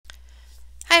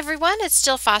Hi everyone, it's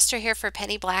Jill Foster here for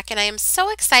Penny Black, and I am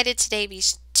so excited today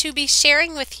to be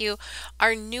sharing with you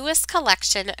our newest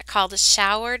collection called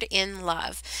Showered in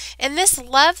Love. And this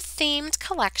love themed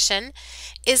collection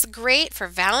is great for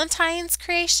Valentine's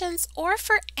creations or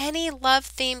for any love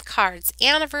themed cards,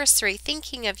 anniversary,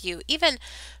 thinking of you, even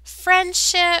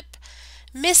friendship,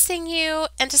 missing you.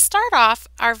 And to start off,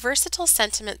 our versatile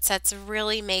sentiment sets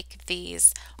really make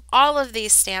all of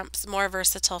these stamps more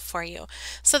versatile for you.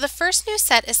 So the first new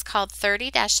set is called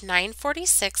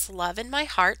 30-946 Love in My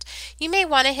Heart. You may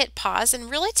want to hit pause and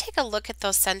really take a look at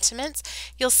those sentiments.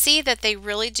 You'll see that they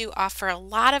really do offer a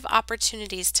lot of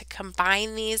opportunities to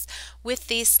combine these with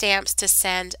these stamps to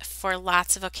send for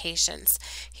lots of occasions.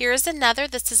 Here's another.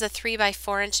 This is a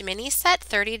 3x4-inch mini set,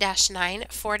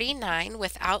 30-949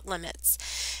 without limits.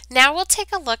 Now we'll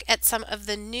take a look at some of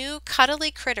the new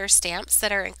Cuddly Critter stamps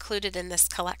that are included in this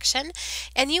collection,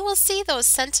 and you will see those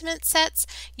sentiment sets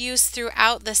used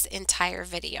throughout this entire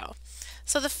video.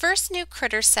 So the first new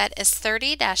critter set is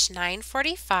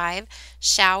 30-945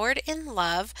 Showered in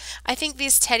Love. I think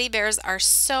these teddy bears are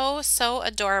so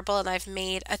adorable, and I've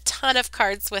made a ton of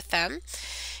cards with them.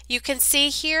 You can see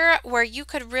here where you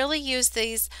could really use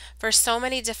these for so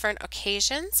many different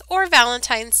occasions, or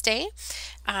Valentine's Day,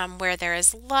 where there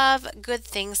is love, good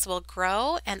things will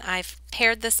grow. And I've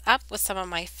paired this up with some of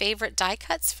my favorite die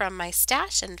cuts from my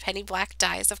stash and Penny Black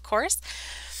dies, of course.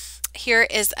 Here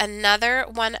is another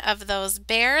one of those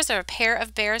bears, or a pair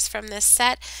of bears from this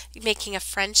set, making a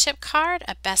friendship card.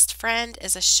 A best friend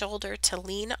is a shoulder to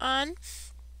lean on.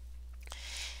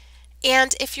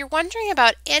 And if you're wondering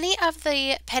about any of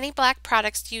the Penny Black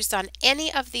products used on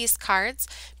any of these cards,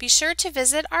 be sure to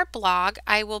visit our blog.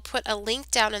 I will put a link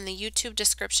down in the YouTube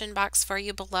description box for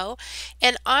you below.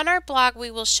 And on our blog,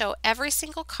 we will show every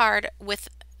single card with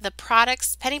the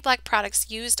products, Penny Black products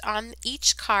used on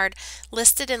each card,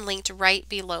 listed and linked right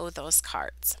below those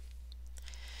cards.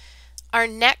 Our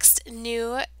next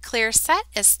new clear set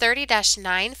is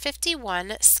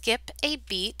 30-951 Skip a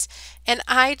Beat, and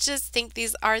I just think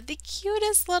these are the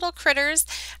cutest little critters.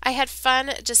 I had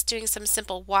fun just doing some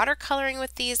simple watercoloring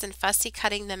with these and fussy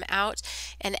cutting them out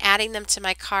and adding them to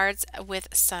my cards with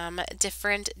some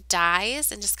different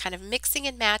dyes and just kind of mixing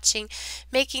and matching,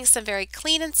 making some very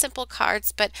clean and simple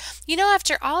cards. But you know,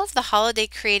 after all of the holiday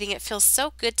creating, it feels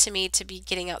so good to me to be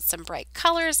getting out some bright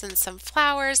colors and some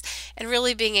flowers and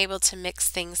really being able to mix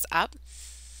things up.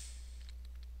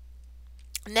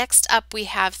 Next up, we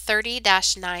have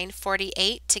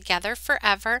 30-948 Together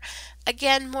Forever.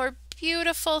 Again, more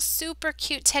beautiful, super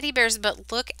cute teddy bears,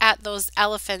 but look at those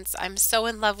elephants. I'm so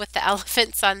in love with the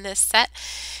elephants on this set.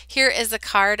 Here is a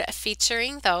card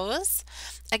featuring those.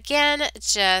 Again,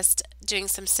 just doing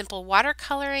some simple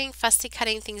watercoloring, fussy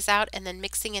cutting things out, and then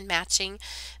mixing and matching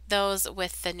those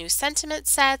with the new sentiment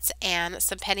sets and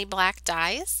some Penny Black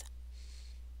dies.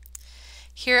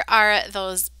 Here are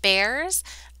those bears.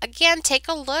 Again, take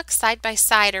a look side by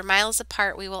side or miles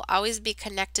apart. We will always be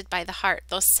connected by the heart.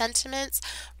 Those sentiments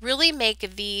really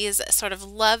make these sort of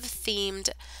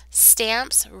love-themed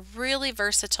stamps really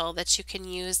versatile that you can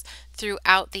use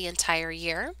throughout the entire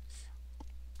year.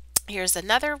 Here's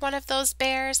another one of those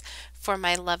bears for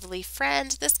my lovely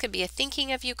friend. This could be a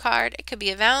thinking of you card. It could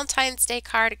be a Valentine's Day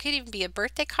card. It could even be a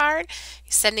birthday card.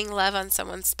 You're sending love on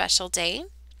someone's special day.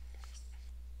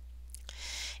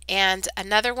 And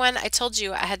another one, I told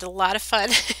you I had a lot of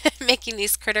fun making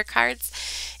these critter cards.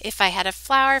 If I had a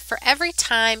flower for every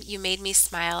time you made me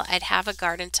smile, I'd have a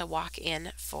garden to walk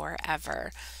in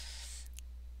forever.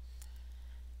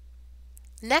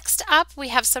 Next up, we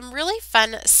have some really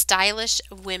fun, stylish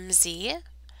whimsy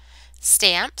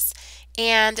stamps.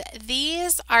 And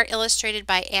these are illustrated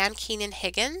by Ann Keenan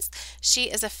Higgins. She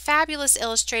is a fabulous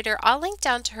illustrator. I'll link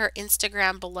down to her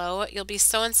Instagram below. You'll be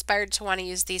so inspired to want to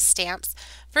use these stamps.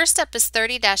 First up is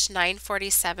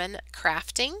 30-947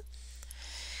 Crafting.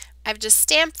 I've just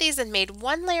stamped these and made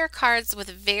one layer cards with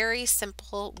very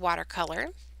simple watercolor.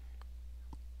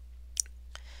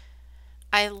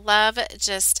 I love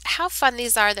just how fun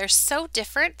these are. They're so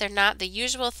different. They're not the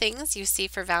usual things you see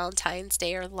for Valentine's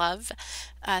Day or love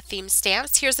themed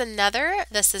stamps. Here's another.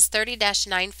 This is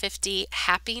 30-950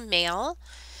 Happy Mail.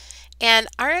 And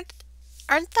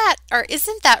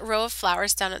isn't that row of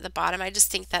flowers down at the bottom? I just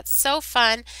think that's so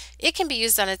fun. It can be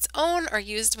used on its own or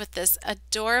used with this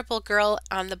adorable girl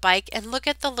on the bike. And look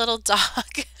at the little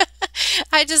dog.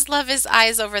 I just love his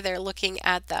eyes over there looking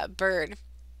at that bird.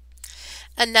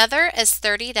 Another is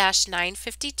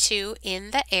 30-952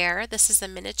 In the Air. This is a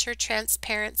miniature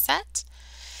transparent set.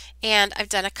 And I've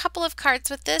done a couple of cards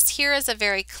with this. Here is a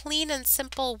very clean and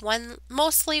simple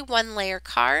mostly one layer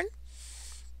card.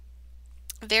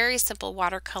 Very simple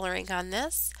watercoloring on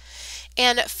this.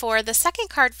 And for the second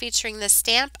card featuring this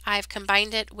stamp, I've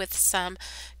combined it with some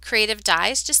creative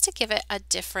dies just to give it a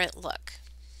different look.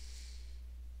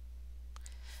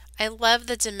 I love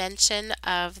the dimension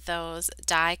of those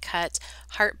die cut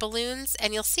heart balloons,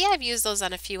 and you'll see I've used those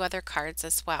on a few other cards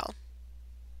as well.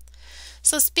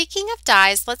 So speaking of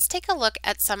dies, let's take a look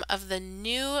at some of the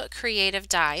new creative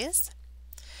dies.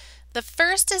 The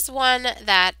first is one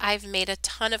that I've made a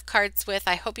ton of cards with.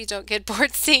 I hope you don't get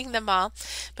bored seeing them all.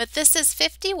 But this is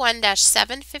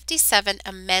 51-757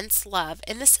 Immense Love.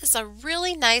 And this is a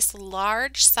really nice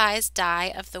large size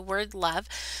die of the word love.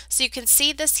 So you can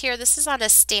see this here. This is on a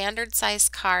standard size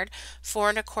card,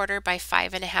 4 1/4 by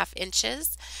 5 1/2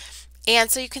 inches.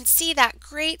 And so you can see that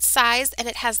great size, and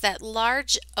it has that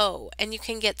large O, and you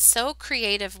can get so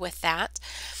creative with that.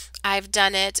 I've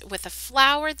done it with a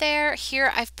flower there.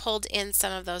 Here I've pulled in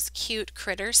some of those cute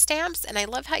critter stamps, and I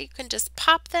love how you can just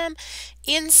pop them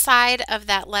inside of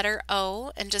that letter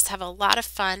O and just have a lot of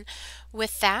fun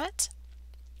with that.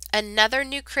 Another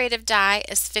new creative die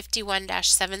is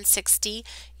 51-760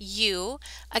 U.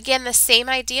 Again, the same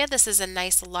idea. This is a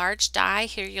nice large die.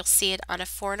 Here you'll see it on a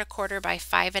 4 1/4 by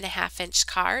 5 1/2 inch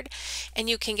card. And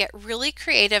you can get really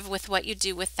creative with what you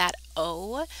do with that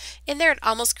O. In there, it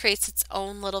almost creates its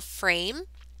own little frame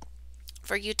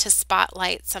for you to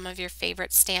spotlight some of your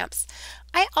favorite stamps.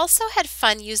 I also had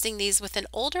fun using these with an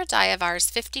older die of ours,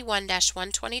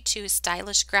 51-122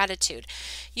 Stylish Gratitude.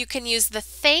 You can use the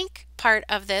thank part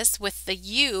of this with the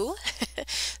U,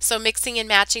 so mixing and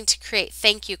matching to create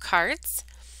thank you cards.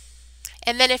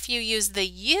 And then if you use the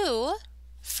U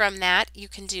from that, you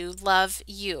can do love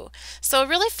you. So a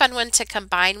really fun one to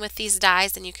combine with these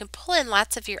dies, and you can pull in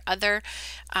lots of your other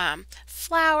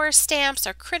flower stamps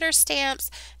or critter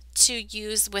stamps to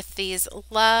use with these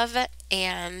love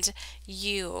and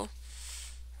you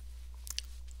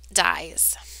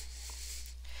dies.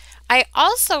 I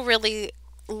also really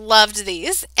loved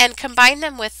these and combined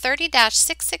them with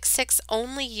 30-666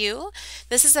 Only You.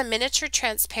 This is a miniature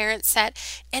transparent set,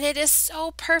 and it is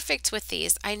so perfect with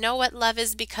these. I know what love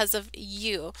is because of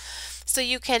you. So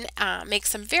you can make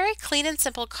some very clean and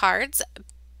simple cards,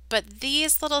 but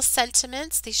these little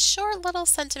sentiments, these short little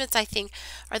sentiments, I think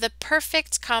are the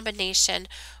perfect combination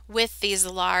with these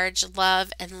large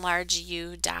love and large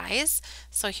you dies.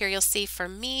 So here you'll see for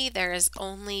me there is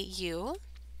only you.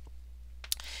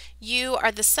 You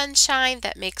are the sunshine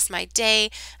that makes my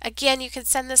day. Again, you can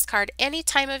send this card any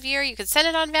time of year. You can send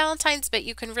it on Valentine's, but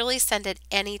you can really send it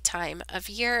any time of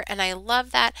year. And I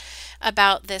love that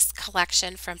about this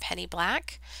collection from Penny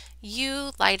Black.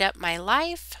 You light up my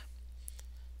life.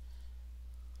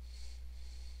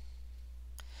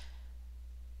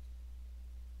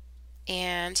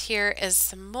 And here is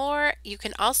some more. You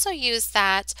can also use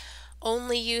that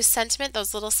only you sentiment,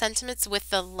 those little sentiments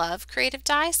with the love creative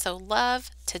die. So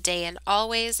love, today and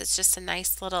always. It's just a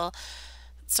nice little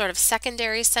sort of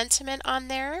secondary sentiment on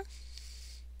there.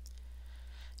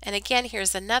 And again,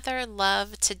 here's another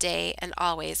love, today and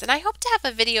always. And I hope to have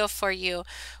a video for you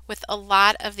with a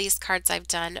lot of these cards I've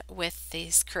done with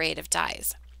these creative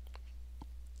dies.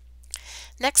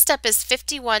 Next up is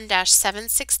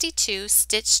 51-762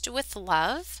 Stitched with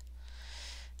Love.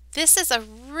 This is a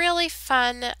really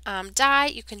fun die.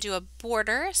 You can do a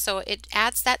border, so it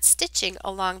adds that stitching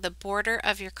along the border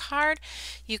of your card.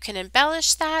 You can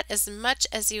embellish that as much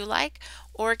as you like,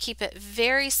 or keep it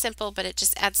very simple, but it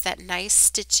just adds that nice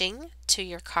stitching to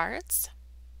your cards.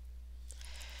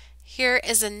 Here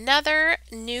is another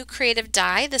new creative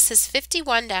die. This is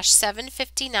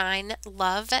 51-759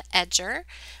 Love Edger.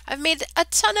 I've made a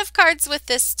ton of cards with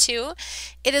this too.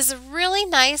 It is really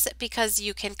nice because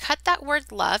you can cut that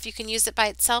word love. You can use it by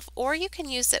itself, or you can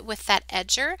use it with that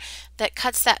edger that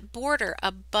cuts that border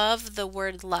above the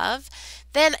word love.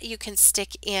 Then you can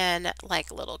stick in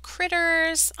like little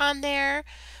critters on there.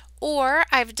 Or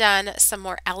I've done some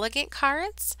more elegant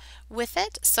cards with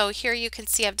it. So here you can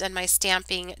see I've done my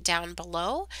stamping down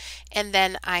below, and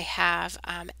then I have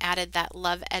added that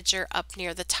love edger up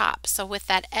near the top. So with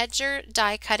that edger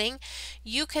die cutting,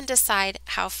 you can decide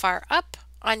how far up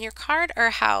on your card or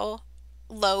how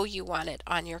low you want it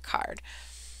on your card.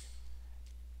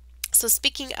 So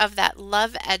speaking of that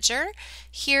love edger,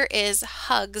 here is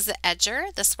Hugs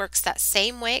Edger. This works that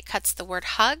same way. It cuts the word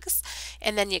hugs,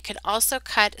 and then you can also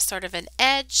cut sort of an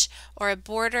edge or a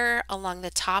border along the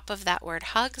top of that word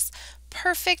hugs.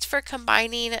 Perfect for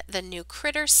combining the new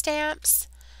critter stamps.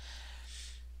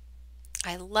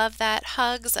 I love that.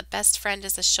 Hugs, a best friend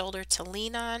is a shoulder to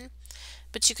lean on.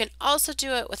 But you can also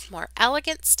do it with more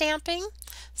elegant stamping.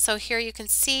 So here you can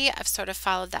see I've sort of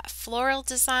followed that floral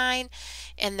design,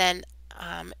 and then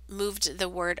moved the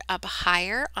word up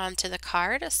higher onto the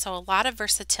card, so a lot of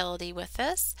versatility with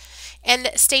this.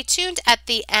 And stay tuned. At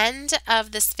the end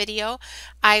of this video,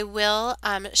 I will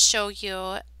show you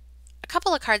a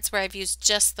couple of cards where I've used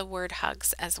just the word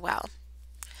hugs as well.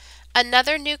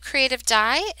 Another new creative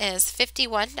die is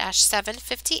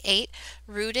 51-758,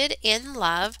 Rooted in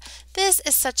Love. This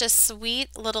is such a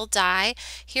sweet little die.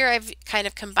 Here I've kind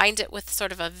of combined it with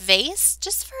sort of a vase,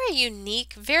 just for a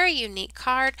unique, very unique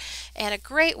card and a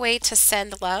great way to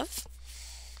send love.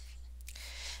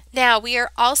 Now, we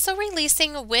are also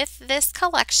releasing with this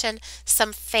collection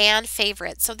some fan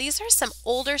favorites. So these are some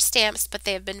older stamps, but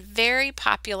they have been very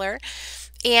popular.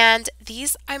 And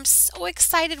these, I'm so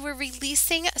excited, we're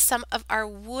releasing some of our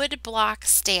wood block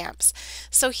stamps.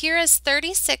 So here is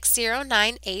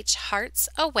 3609H Hearts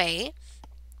Away.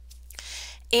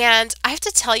 And I have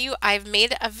to tell you, I've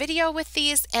made a video with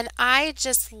these and I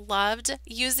just loved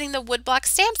using the woodblock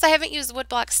stamps. I haven't used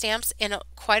woodblock stamps in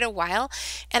quite a while,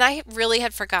 and I really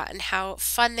had forgotten how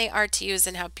fun they are to use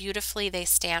and how beautifully they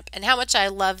stamp and how much I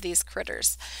love these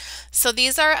critters. So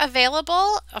these are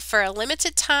available for a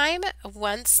limited time.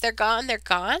 Once they're gone, they're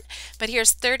gone. But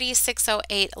here's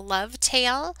 3608 Love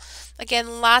Tail.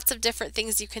 Again, lots of different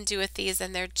things you can do with these,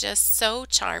 and they're just so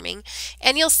charming.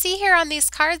 And you'll see here on these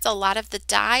cards, a lot of the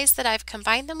dies that I've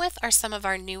combined them with are some of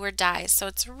our newer dies. So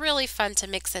it's really fun to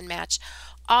mix and match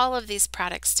all of these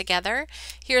products together.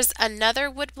 Here's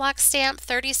another woodblock stamp,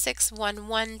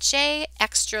 3611J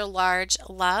Extra Large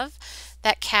Love.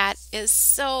 That cat is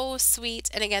so sweet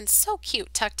and again so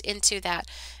cute, tucked into that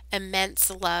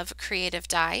Immense Love creative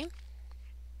die.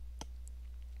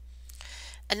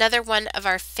 Another one of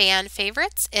our fan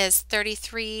favorites is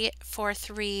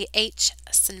 3343H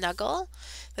Snuggle.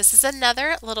 This is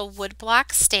another little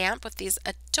woodblock stamp with these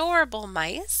adorable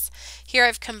mice. Here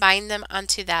I've combined them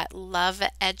onto that Love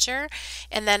Edger,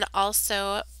 and then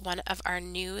also one of our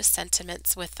new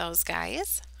sentiments with those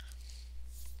guys.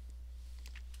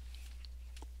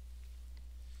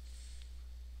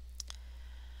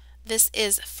 This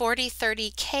is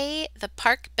 4030K, The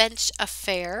Park Bench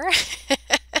Affair.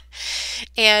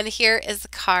 And here is the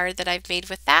card that I've made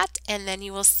with that, and then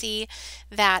you will see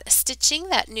that stitching,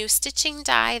 that new stitching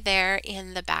die there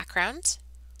in the background.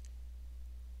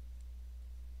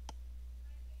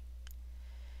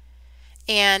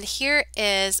 And here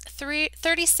is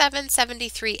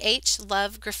 3773H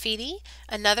Love Graffiti,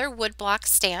 another woodblock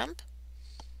stamp.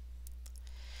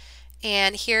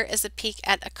 And here is a peek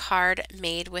at a card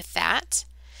made with that.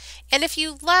 And if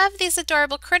you love these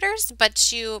adorable critters,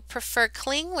 but you prefer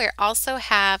cling, we also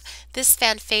have this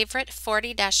fan favorite,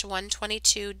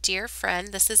 40-122 Dear Friend.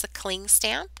 This is a cling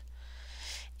stamp.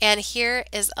 And here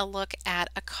is a look at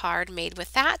a card made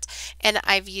with that. And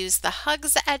I've used the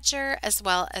Hugs Edger as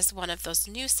well as one of those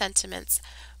new sentiments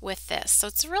with this. So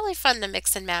it's really fun to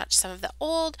mix and match some of the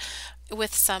old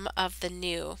with some of the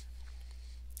new.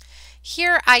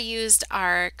 Here I used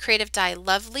our Creative Die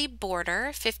Lovely Border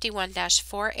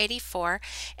 51-484,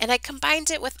 and I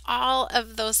combined it with all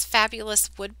of those fabulous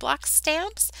woodblock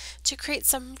stamps to create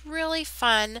some really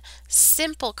fun,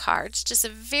 simple cards. Just a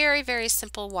very, very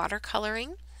simple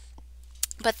watercoloring.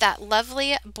 But that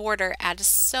lovely border adds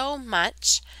so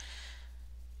much.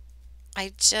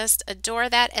 I just adore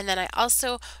that. And then I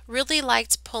also really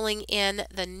liked pulling in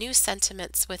the new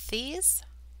sentiments with these.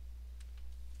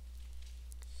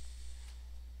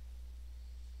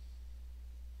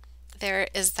 There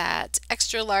is that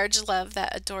extra large love,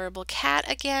 that adorable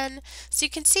cat again. So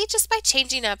you can see just by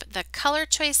changing up the color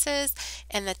choices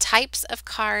and the types of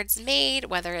cards made,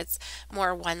 whether it's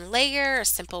more one layer or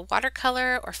simple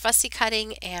watercolor or fussy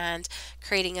cutting and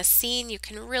creating a scene, you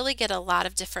can really get a lot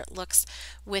of different looks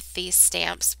with these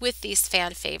stamps, with these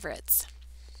fan favorites.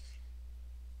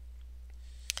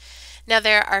 Now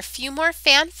there are a few more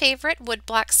fan favorite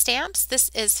woodblock stamps. This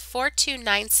is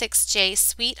 4296J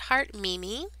Sweetheart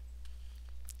Mimi.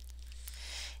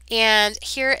 And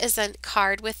here is a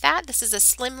card with that. This is a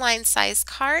slimline size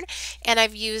card, and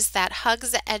I've used that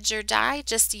Hugs Edger die,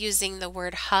 just using the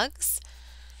word hugs.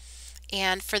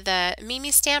 And for the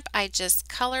Mimi stamp, I just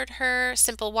colored her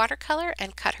simple watercolor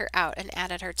and cut her out and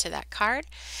added her to that card.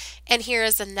 And here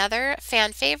is another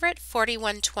fan favorite,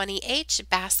 4120H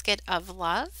Basket of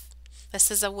Love.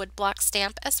 This is a woodblock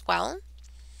stamp as well.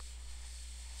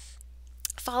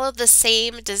 Follow the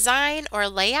same design or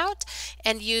layout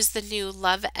and use the new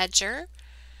Love Edger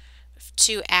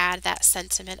to add that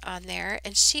sentiment on there.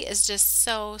 And she is just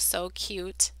so, so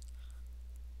cute.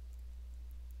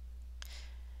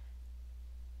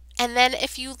 And then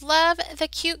if you love the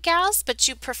cute gals, but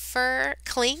you prefer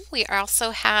cling, we also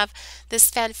have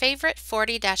this fan favorite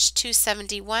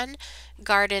 40-271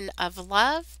 Garden of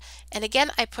Love. And again,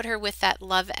 I put her with that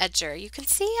love edger. You can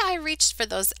see I reached for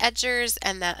those edgers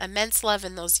and that immense love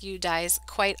in those U dies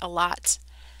quite a lot.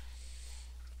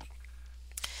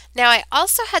 Now I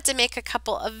also had to make a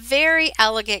couple of very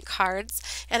elegant cards,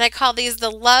 and I call these the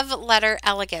Love Letter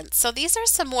Elegance. So these are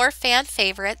some more fan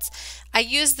favorites. I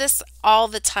use this all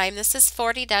the time. This is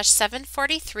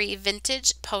 40-743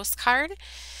 Vintage Postcard.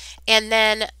 And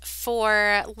then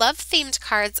for love themed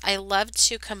cards, I love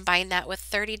to combine that with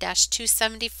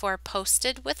 30-274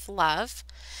 Posted with Love.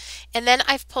 And then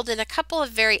I've pulled in a couple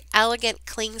of very elegant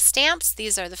cling stamps.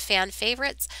 These are the fan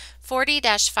favorites,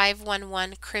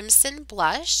 40-511 Crimson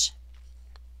Blush.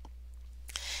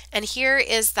 And here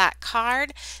is that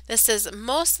card. This is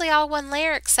mostly all one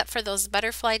layer except for those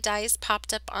butterfly dies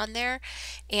popped up on there.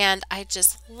 And I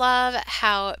just love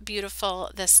how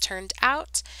beautiful this turned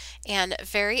out and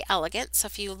very elegant. So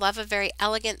if you love a very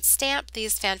elegant stamp,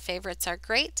 these fan favorites are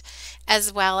great,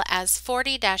 as well as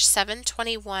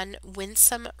 40-721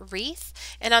 Winsome Wreath.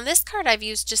 And on this card, I've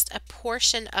used just a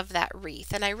portion of that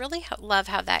wreath, and I really love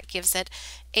how that gives it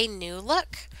a new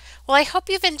look. Well, I hope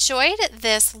you've enjoyed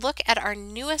this look at our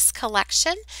newest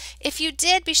collection. If you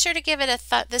did, be sure to give it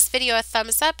this video a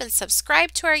thumbs up and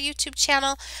subscribe to our YouTube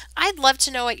channel. I'd love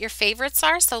to know what your favorites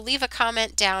are, so leave a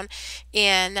comment down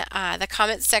in the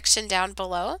comment section down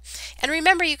below. And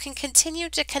remember, you can continue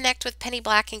to connect with Penny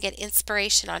Black and get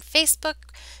inspiration on Facebook,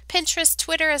 Pinterest,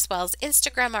 Twitter, as well as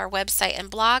Instagram, our website, and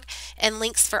blog. And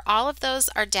links for all of those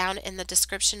are down in the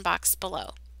description box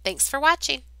below. Thanks for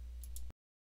watching.